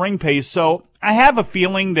him into the ring post. So I have a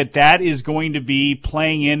feeling that is going to be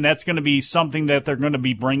playing in. That's going to be something that they're going to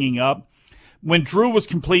be bringing up. When Drew was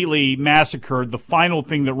completely massacred, the final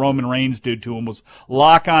thing that Roman Reigns did to him was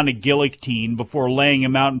lock on a guillotine before laying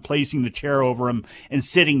him out and placing the chair over him and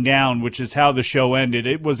sitting down, which is how the show ended.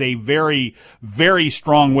 It was a very, very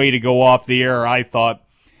strong way to go off the air, I thought.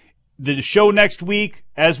 The show next week,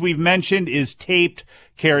 as we've mentioned, is taped.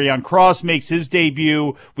 Karrion Kross makes his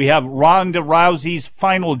debut. We have Ronda Rousey's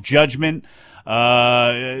final judgment,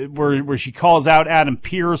 where she calls out Adam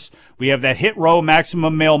Pearce. We have that Hit Row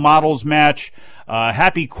Maximum Male Models match.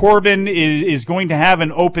 Happy Corbin is going to have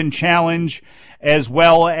an open challenge, as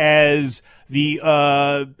well as the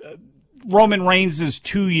Roman Reigns'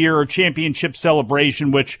 2-year championship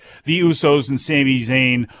celebration, which the Usos and Sami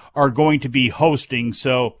Zayn are going to be hosting.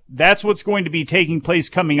 So that's what's going to be taking place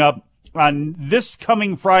coming up on this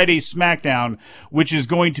coming Friday's SmackDown, which is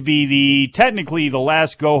going to be technically the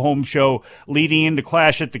last go-home show leading into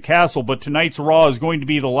Clash at the Castle. But tonight's Raw is going to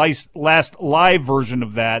be the last live version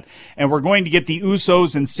of that. And we're going to get the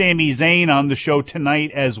Usos and Sami Zayn on the show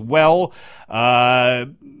tonight as well.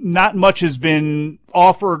 Not much has been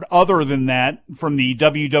offered other than that from the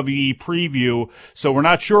WWE preview, so we're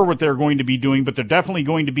not sure what they're going to be doing, but they're definitely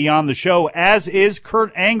going to be on the show, as is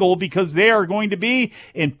Kurt Angle, because they are going to be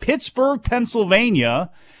in Pittsburgh, Pennsylvania,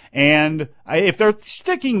 And if they're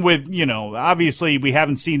sticking with, obviously we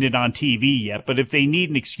haven't seen it on TV yet, but if they need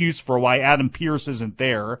an excuse for why Adam Pearce isn't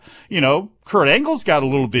there, Kurt Angle's got a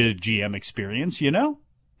little bit of GM experience,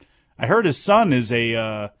 I heard his son is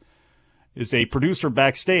a producer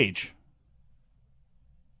backstage.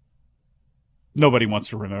 Nobody wants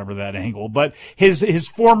to remember that angle, but his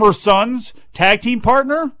former son's tag team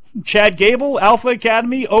partner, Chad Gable, Alpha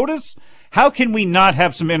Academy, Otis. How can we not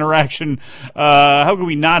have some interaction? How can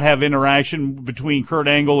we not have interaction between Kurt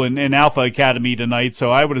Angle and Alpha Academy tonight?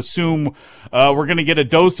 So I would assume we're going to get a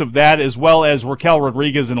dose of that, as well as Raquel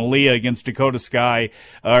Rodriguez and Aaliyah against Dakota Kai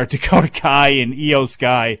and Io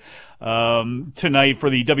Sky tonight for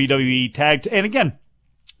the WWE tag. And again,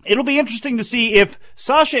 it'll be interesting to see if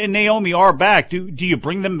Sasha and Naomi are back. Do you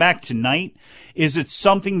bring them back tonight? Is it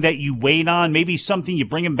something that you wait on? Maybe something you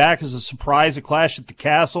bring them back as a surprise, a Clash at the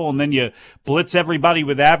Castle, and then you blitz everybody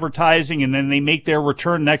with advertising, and then they make their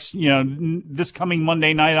return this coming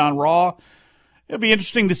Monday night on Raw. It'll be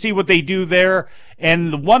interesting to see what they do there.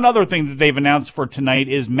 And the one other thing that they've announced for tonight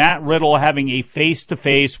is Matt Riddle having a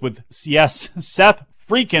face-to-face with, Seth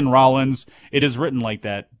freaking Rollins. It is written like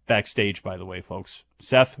that backstage, by the way, folks.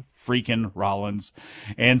 Seth freaking Rollins.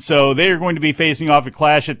 And so they are going to be facing off a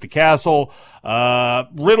Clash at the Castle.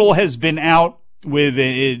 Riddle has been out with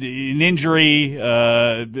an injury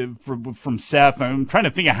from Seth. I'm trying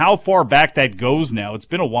to think of how far back that goes now. It's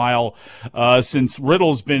been a while since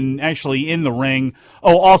Riddle's been actually in the ring.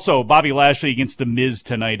 Oh, also Bobby Lashley against The Miz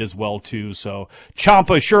tonight as well, too. So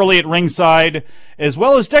Ciampa surely at ringside, as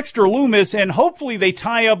well as Dexter Lumis, and hopefully they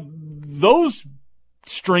tie up those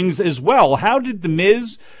strings as well. How did The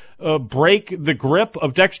Miz break the grip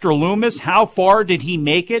of Dexter Lumis? How far did he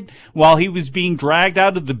make it while he was being dragged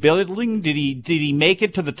out of the building? Did he make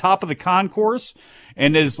it to the top of the concourse?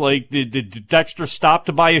 And did Dexter stop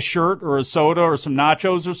to buy a shirt or a soda or some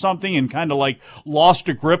nachos or something and kind of lost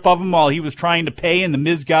a grip of him while he was trying to pay and The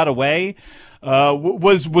Miz got away?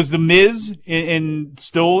 Was The Miz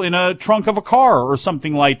still in a trunk of a car or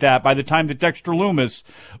something like that by the time that Dexter Lumis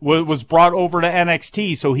was brought over to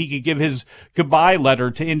NXT so he could give his goodbye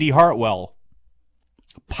letter to Indy Hartwell?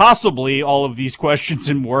 Possibly all of these questions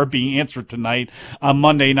and more being answered tonight on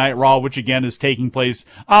Monday Night Raw, which again is taking place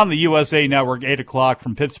on the USA Network, 8 o'clock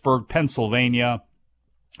from Pittsburgh, Pennsylvania.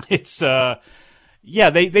 It's,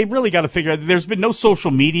 yeah, they really got to figure out. There's been no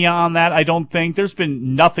social media on that, I don't think. There's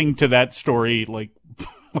been nothing to that story,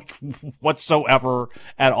 whatsoever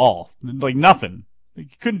at all. Nothing. You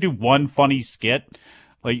couldn't do one funny skit.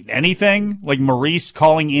 Anything. Maurice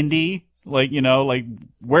calling Indy.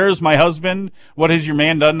 Where's my husband? What has your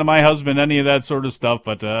man done to my husband? Any of that sort of stuff.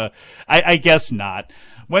 But I guess not.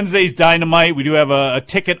 Wednesday's Dynamite. We do have a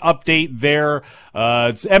ticket update there.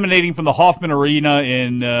 It's emanating from the Hoffman Arena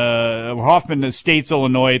in Hoffman Estates,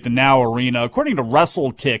 Illinois, at the Now Arena. According to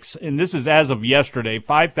WrestleTix, and this is as of yesterday,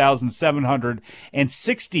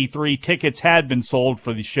 5,763 tickets had been sold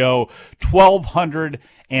for the show,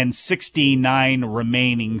 1,269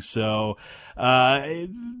 remaining. So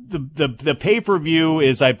the pay-per-view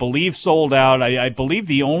is, I believe, sold out. I believe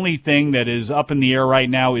the only thing that is up in the air right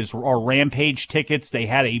now are Rampage tickets. They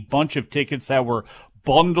had a bunch of tickets that were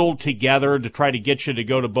bundled together to try to get you to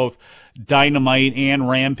go to both Dynamite and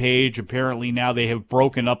Rampage. Apparently now they have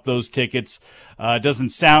broken up those tickets. Doesn't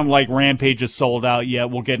sound like Rampage is sold out yet.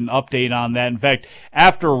 We'll get an update on that. In fact,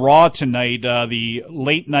 after Raw tonight, the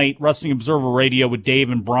late night Wrestling Observer Radio with Dave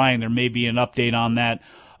and Bryan, there may be an update on that.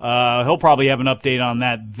 He'll probably have an update on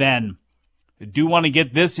that then. I do want to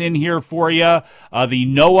get this in here for you. The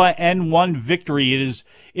Noah N1 victory.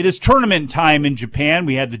 It is tournament time in Japan.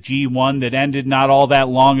 We had the G1 that ended not all that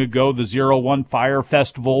long ago, the 01 Fire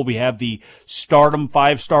Festival. We have the Stardom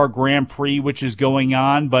 5-Star Grand Prix, which is going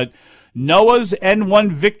on. But Noah's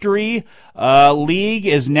N1 victory league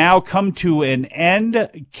is now come to an end.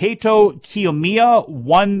 Kaito Kiyomiya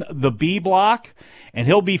won the B block, and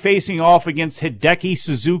he'll be facing off against Hideki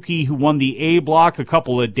Suzuki, who won the A block a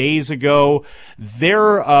couple of days ago.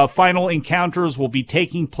 Their final encounters will be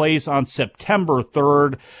taking place on September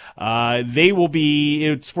 3rd.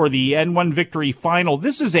 It's for the N1 Victory Final.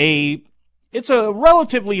 It's a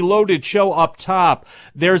relatively loaded show up top.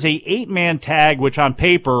 There's a 8-man tag, which on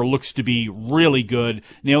paper looks to be really good.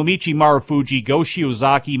 Naomichi Marufuji, Go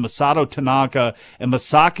Shiozaki, Masato Tanaka, and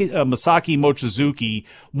Masaki Mochizuki.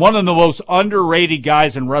 One of the most underrated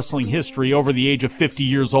guys in wrestling history over the age of 50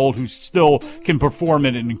 years old who still can perform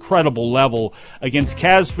at an incredible level against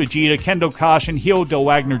Kaz Fujita, Kendo Kashin, Hyodo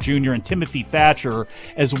Wagner Jr., and Timothy Thatcher,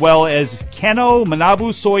 as well as Keno, Manabu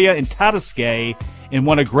Soya, and Tadasuke, in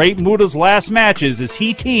one of Great Muta's last matches as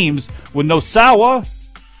he teams with Nosawa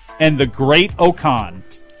and the Great Okan.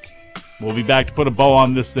 We'll be back to put a bow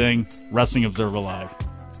on this thing. Wrestling Observer Live.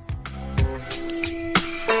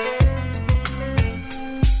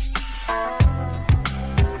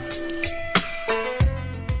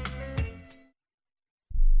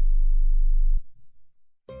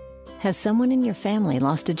 Has someone in your family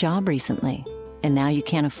lost a job recently, and now you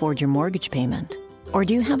can't afford your mortgage payment? Or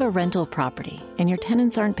do you have a rental property and your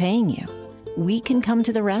tenants aren't paying you? We can come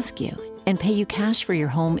to the rescue and pay you cash for your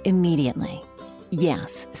home immediately.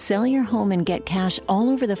 Yes, sell your home and get cash all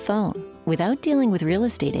over the phone without dealing with real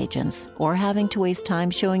estate agents or having to waste time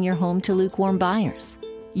showing your home to lukewarm buyers.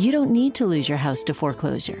 You don't need to lose your house to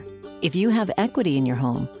foreclosure. If you have equity in your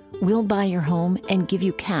home, we'll buy your home and give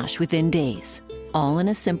you cash within days. All in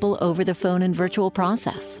a simple over-the-phone and virtual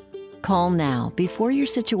process. Call now before your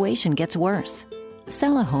situation gets worse.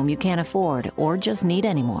 Sell a home you can't afford or just need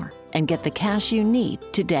anymore and get the cash you need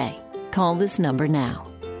today. Call this number now.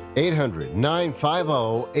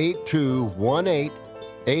 800-950-8218.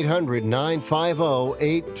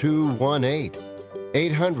 800-950-8218.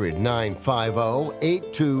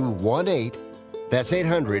 800-950-8218. That's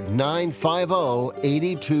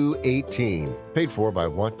 800-950-8218. Paid for by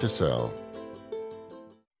Want to Sell.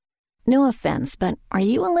 No offense, but are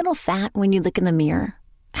you a little fat when you look in the mirror?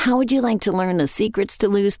 How would you like to learn the secrets to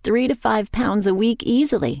lose 3 to 5 pounds a week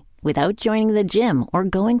easily without joining the gym or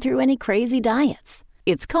going through any crazy diets?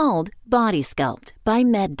 It's called Body Sculpt by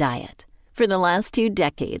Med Diet. For the last 2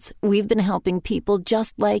 decades, we've been helping people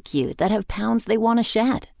just like you that have pounds they want to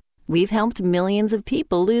shed. We've helped millions of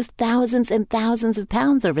people lose thousands and thousands of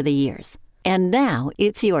pounds over the years. And now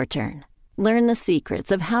it's your turn. Learn the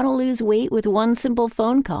secrets of how to lose weight with one simple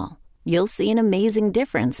phone call. You'll see an amazing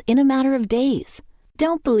difference in a matter of days.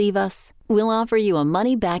 Don't believe us? We'll offer you a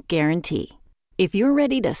money-back guarantee. If you're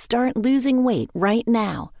ready to start losing weight right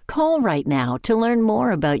now, call right now to learn more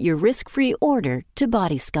about your risk-free order to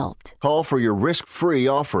Body Sculpt. Call for your risk-free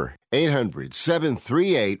offer.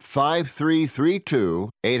 800-738-5332.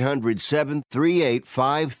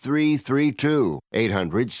 800-738-5332.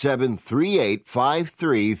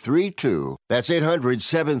 800-738-5332. That's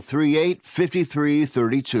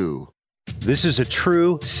 800-738-5332. This is a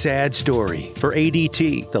true, sad story for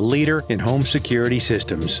ADT, the leader in home security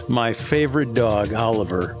systems. My favorite dog,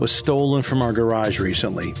 Oliver, was stolen from our garage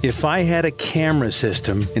recently. If I had a camera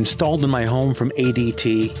system installed in my home from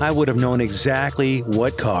ADT, I would have known exactly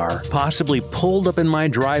what car possibly pulled up in my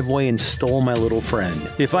driveway and stole my little friend.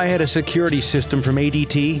 If I had a security system from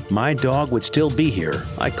ADT, my dog would still be here.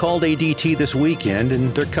 I called ADT this weekend, and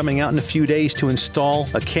they're coming out in a few days to install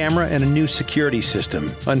a camera and a new security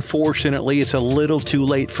system. Unfortunately, it's a little too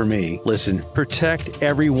late for me. Listen, protect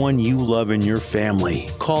everyone you love in your family.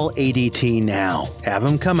 Call ADT now. Have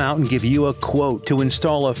them come out and give you a quote to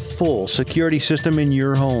install a full security system in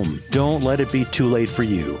your home. Don't let it be too late for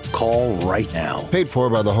you. Call right now. Paid for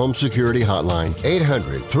by the Home Security Hotline.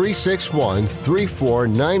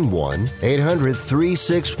 800-361-3491.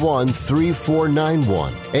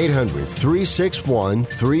 800-361-3491.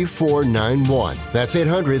 800-361-3491. That's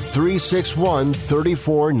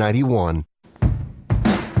 800-361-3491.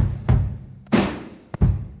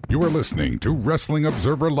 You are listening to Wrestling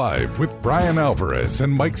Observer Live with Bryan Alvarez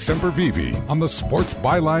and Mike Sempervive on the Sports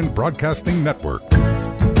Byline Broadcasting Network.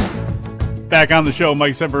 Back on the show,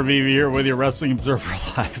 Mike Sempervive here with your Wrestling Observer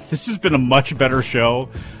Live. This has been a much better show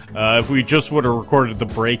if we just would have recorded the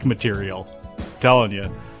break material. I'm telling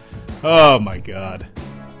you. Oh, my God.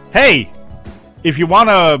 Hey, if you want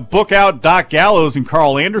to book out Doc Gallows and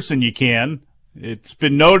Carl Anderson, you can. It's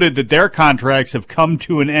been noted that their contracts have come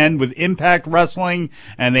to an end with Impact Wrestling,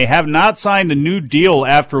 and they have not signed a new deal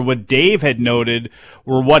after what Dave had noted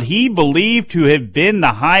were what he believed to have been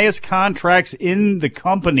the highest contracts in the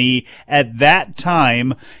company at that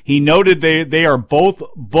time. He noted they are both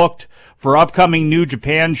booked for upcoming New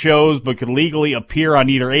Japan shows, but could legally appear on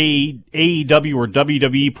either AEW or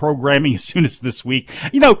WWE programming as soon as this week.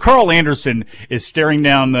 You know, Carl Anderson is staring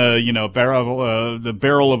down the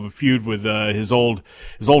barrel of a feud with his old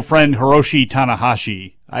friend Hiroshi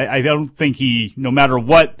Tanahashi. I don't think no matter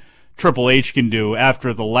what Triple H can do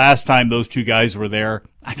after the last time those two guys were there,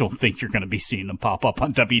 I don't think you're going to be seeing them pop up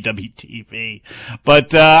on WWE TV.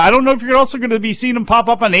 But I don't know if you're also going to be seeing them pop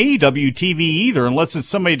up on AEW TV either, unless it's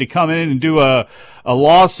somebody to come in and do a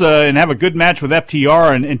loss and have a good match with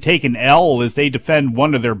FTR and take an L as they defend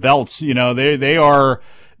one of their belts. You know, they are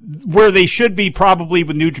where they should be probably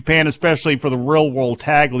with New Japan, especially for the Real World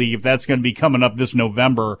Tag League, if that's going to be coming up this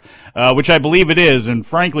November, which I believe it is, and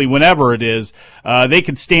frankly, whenever it is, they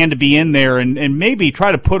could stand to be in there and maybe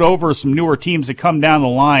try to put over some newer teams that come down the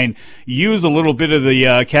line, use a little bit of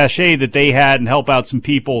the cachet that they had and help out some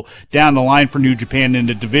people down the line for New Japan in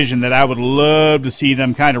a division that I would love to see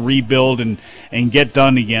them kind of rebuild and get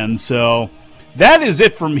done again. So that is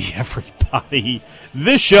it for me, everybody.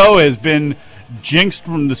 This show has been jinxed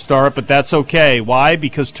from the start, but that's okay. Why?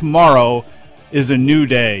 Because tomorrow is a new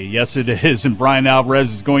day. Yes, it is. And Bryan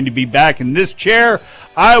Alvarez is going to be back in this chair.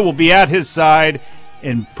 I will be at his side,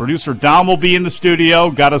 and producer Dom will be in the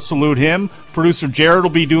studio. Got to salute him. Producer Jared will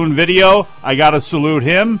be doing video. I got to salute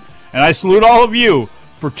him. And I salute all of you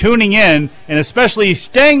for tuning in and especially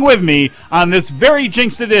staying with me on this very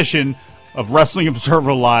jinxed edition of Wrestling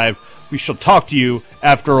Observer Live. We shall talk to you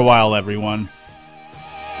after a while, everyone.